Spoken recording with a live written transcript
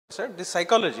said the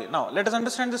psychology. Now let us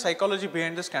understand the psychology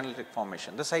behind this candlestick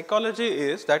formation. The psychology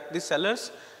is that the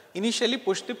sellers initially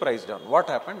pushed the price down. What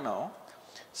happened now?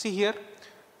 See here,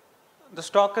 the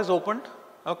stock has opened,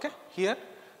 okay, here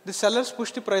the sellers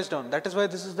pushed the price down. That is why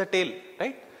this is the tail,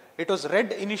 right? It was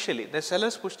red initially, the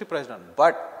sellers pushed the price down,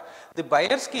 but the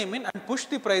buyers came in and pushed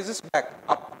the prices back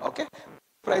up, okay,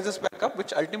 prices back up,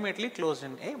 which ultimately closed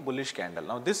in a bullish candle.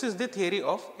 Now this is the theory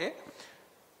of a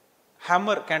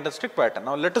hammer candlestick pattern.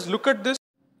 Now let us look at this.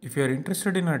 If you are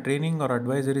interested in our training or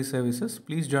advisory services,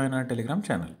 please join our Telegram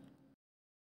channel.